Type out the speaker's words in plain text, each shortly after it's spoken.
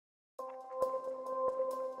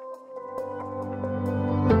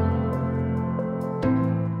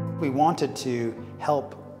wanted to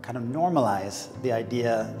help kind of normalize the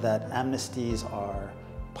idea that amnesties are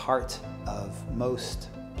part of most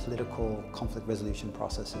political conflict resolution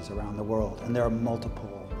processes around the world. And there are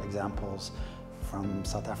multiple examples, from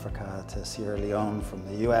South Africa to Sierra Leone, from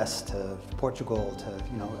the US to Portugal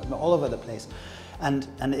to, all over the place. And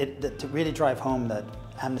to really drive home that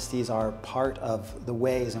amnesties are part of the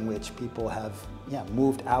ways in which people have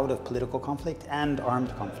moved out of political conflict and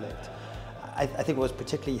armed conflict. I think what was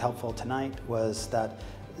particularly helpful tonight was that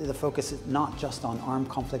the focus is not just on armed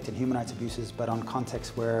conflict and human rights abuses, but on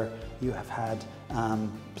contexts where you have had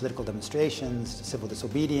political demonstrations, civil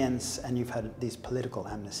disobedience, and you've had these political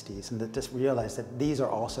amnesties. And that just realized that these are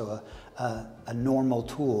also a normal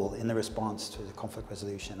tool in the response to the conflict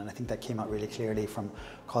resolution. And I think that came out really clearly from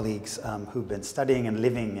colleagues who've been studying and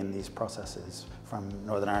living in these processes, from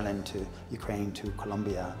Northern Ireland to Ukraine to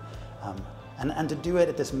Colombia. And to do it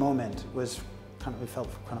at this moment was it felt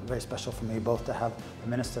very special for me, both to have the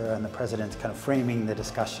Minister and the President kind of framing the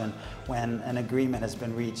discussion when an agreement has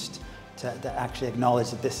been reached to actually acknowledge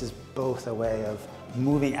that this is both a way of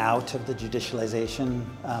moving out of the judicialization,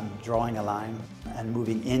 drawing a line, and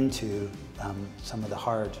moving into some of the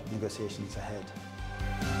hard negotiations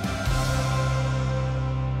ahead.